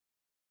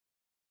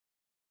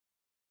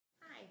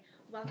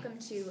Welcome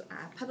to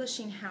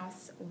Publishing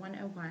House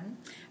 101.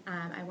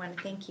 I want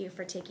to thank you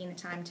for taking the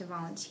time to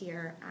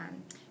volunteer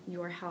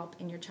your help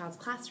in your child's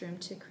classroom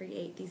to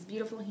create these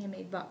beautiful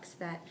handmade books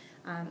that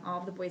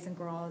all of the boys and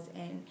girls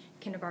in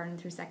kindergarten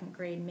through second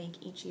grade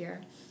make each year.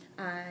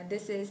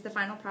 This is the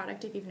final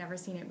product if you've never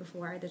seen it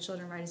before. The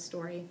children write a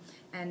story,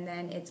 and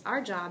then it's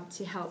our job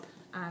to help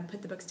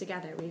put the books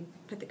together. We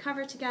put the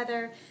cover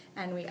together,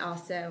 and we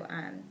also,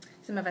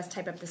 some of us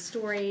type up the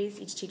stories.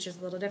 Each teacher's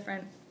a little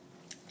different.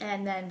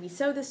 And then we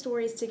sew the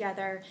stories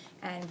together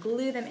and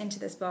glue them into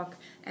this book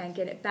and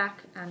get it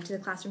back to the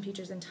classroom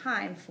teachers in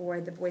time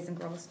for the boys and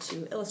girls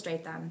to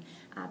illustrate them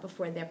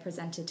before they're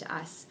presented to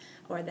us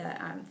or the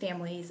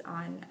families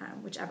on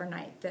whichever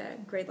night the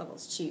grade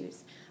levels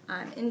choose.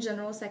 In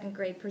general, second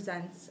grade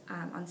presents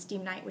on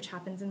STEAM night, which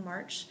happens in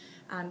March.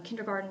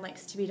 Kindergarten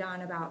likes to be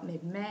done about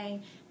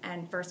mid-May,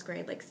 and first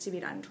grade likes to be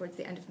done towards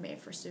the end of May,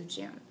 1st of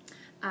June.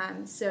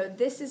 So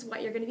this is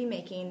what you're going to be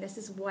making. This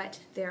is what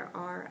there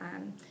are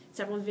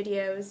several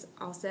videos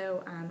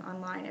also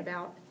online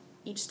about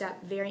each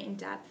step, very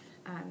in-depth,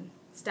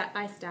 step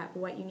by step,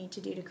 what you need to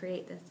do to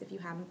create this if you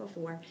haven't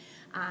before.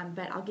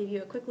 But I'll give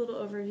you a quick little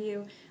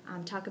overview,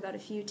 talk about a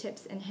few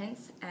tips and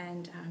hints,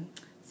 and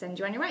send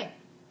you on your way.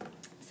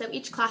 So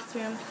each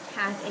classroom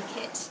has a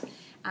kit.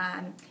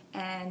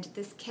 And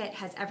this kit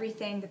has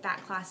everything that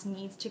that class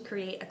needs to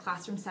create a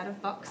classroom set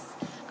of books.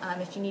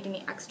 If you need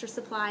any extra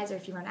supplies, or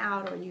if you run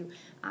out, or you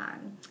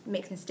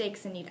make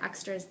mistakes and need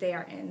extras, they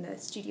are in the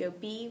Studio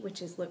B,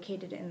 which is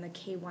located in the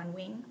K1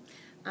 wing.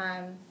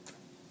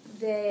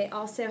 They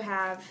also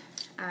have,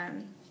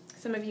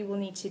 some of you will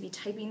need to be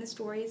typing the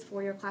stories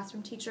for your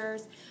classroom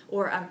teachers,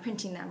 or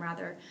printing them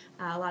rather.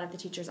 A lot of the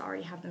teachers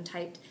already have them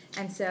typed.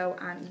 And so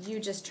you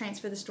just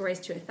transfer the stories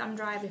to a thumb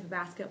drive. We have a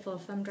basket full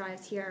of thumb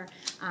drives here.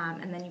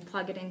 And then you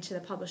plug it into the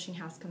Publishing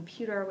House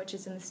computer, which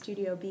is in the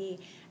Studio B,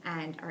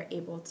 and are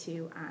able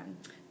to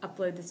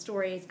upload the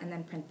stories and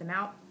then print them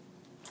out.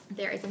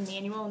 There is a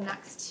manual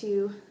next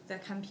to the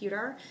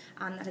computer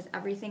that has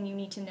everything you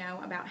need to know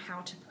about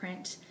how to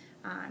print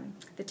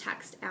the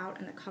text out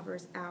and the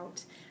covers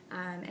out.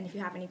 And if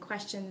you have any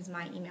questions,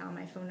 my email and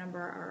my phone number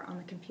are on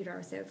the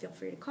computer, so feel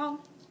free to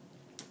call,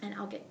 and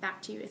I'll get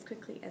back to you as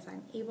quickly as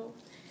I'm able.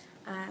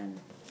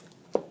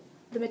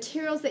 The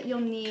materials that you'll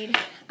need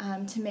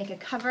to make a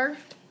cover,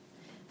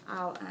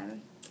 I'll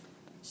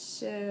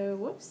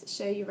show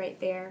you right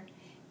there.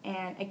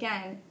 And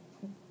again,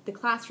 the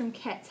classroom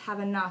kits have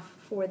enough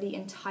for the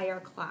entire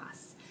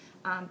class.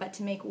 But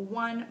to make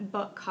one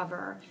book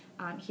cover,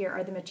 here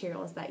are the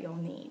materials that you'll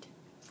need.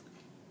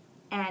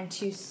 And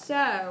to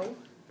sew,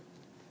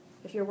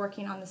 if you're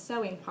working on the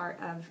sewing part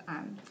of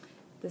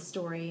the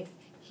stories,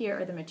 here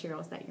are the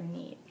materials that you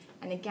need.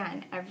 And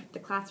again, the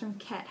classroom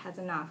kit has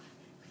enough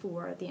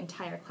for the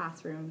entire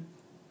classroom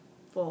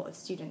full of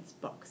students'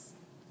 books.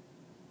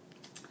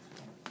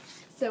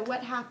 So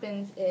what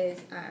happens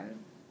is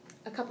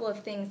a couple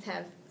of things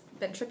have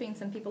been tripping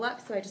some people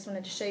up, so I just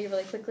wanted to show you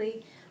really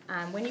quickly.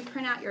 When you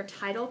print out your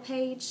title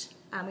page,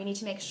 we need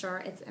to make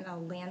sure it's in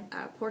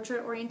a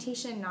portrait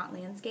orientation, not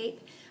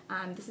landscape.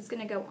 This is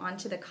going to go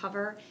onto the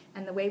cover,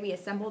 and the way we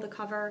assemble the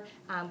cover,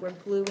 we're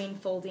gluing,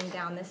 folding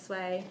down this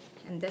way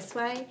and this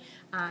way.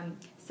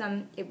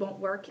 It won't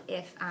work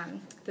if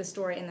the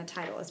story in the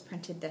title is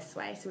printed this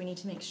way, so we need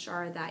to make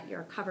sure that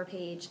your cover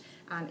page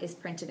is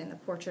printed in the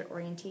portrait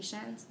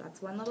orientation. So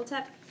that's one little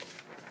tip.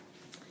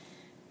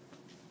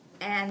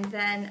 And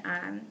then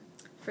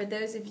for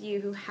those of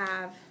you who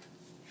have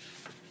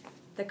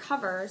the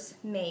covers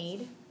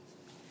made,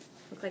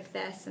 look like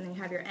this, and then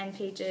you have your end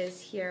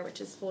pages here, which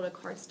is folded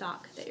cardstock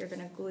that you're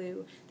going to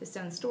glue the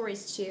sewn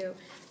stories to.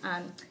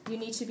 You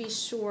need to be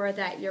sure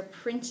that your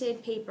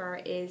printed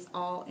paper is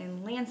all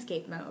in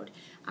landscape mode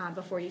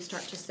before you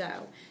start to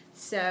sew.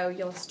 So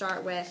you'll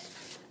start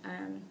with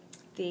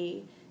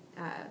the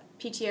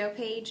PTO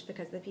page,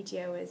 because the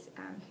PTO is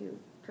who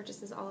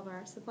purchases all of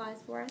our supplies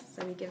for us,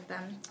 so we give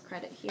them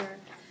credit here.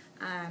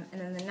 And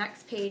then the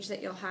next page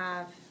that you'll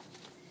have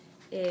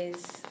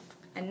is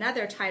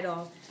another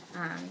title,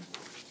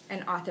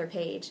 an author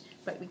page,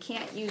 but we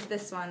can't use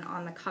this one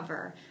on the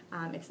cover.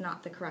 It's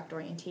not the correct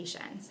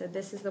orientation. So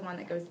this is the one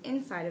that goes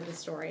inside of the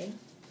story.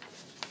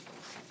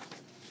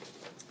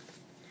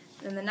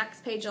 Then the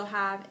next page you'll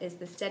have is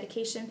this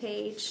dedication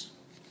page,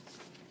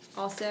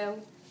 also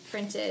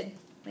printed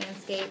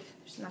landscape.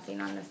 There's nothing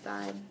on this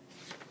side.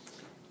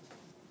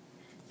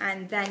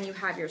 And then you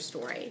have your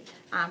story,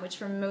 which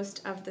for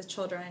most of the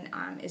children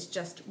is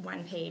just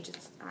one page.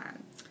 It's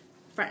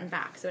front and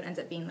back, so it ends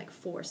up being like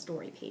 4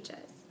 story pages.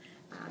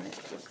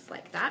 It looks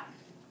like that,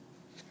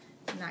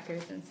 and that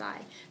goes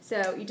inside.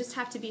 So you just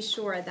have to be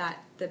sure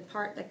that the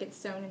part that gets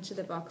sewn into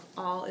the book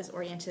all is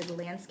oriented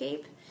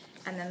landscape,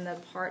 and then the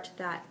part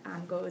that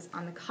goes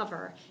on the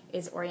cover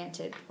is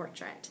oriented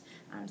portrait.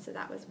 So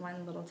that was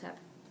one little tip.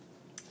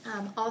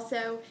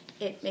 Also,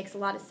 it makes a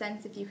lot of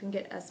sense if you can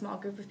get a small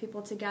group of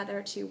people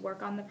together to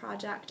work on the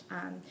project.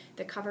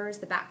 The covers,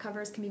 the back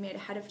covers can be made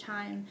ahead of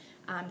time.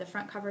 The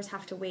front covers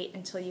have to wait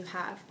until you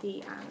have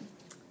the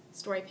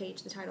story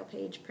page, the title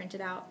page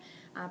printed out,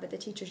 but the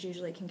teachers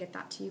usually can get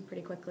that to you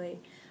pretty quickly.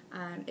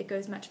 It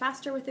goes much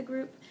faster with a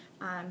group,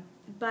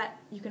 but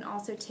you can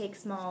also take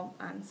small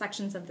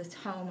sections of this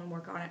home and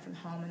work on it from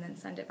home and then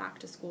send it back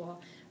to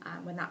school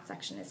when that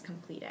section is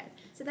completed.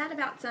 So that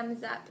about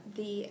sums up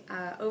the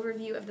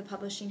overview of the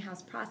Publishing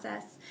House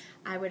process.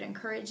 I would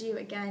encourage you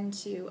again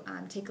to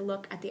take a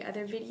look at the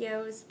other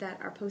videos that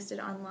are posted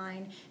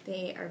online.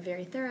 They are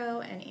very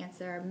thorough and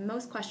answer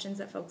most questions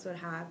that folks would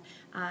have,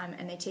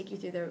 and they take you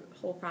through the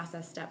whole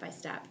process step by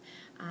step.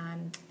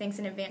 Thanks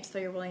in advance for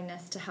your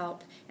willingness to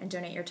help and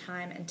donate your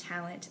time and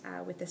talent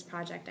with this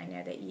project. I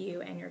know that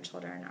you and your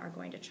children are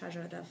going to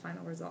treasure the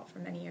final result for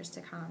many years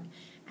to come.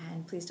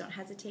 And please don't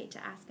hesitate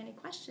to ask any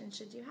questions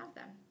should you have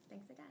them.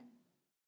 Thanks again.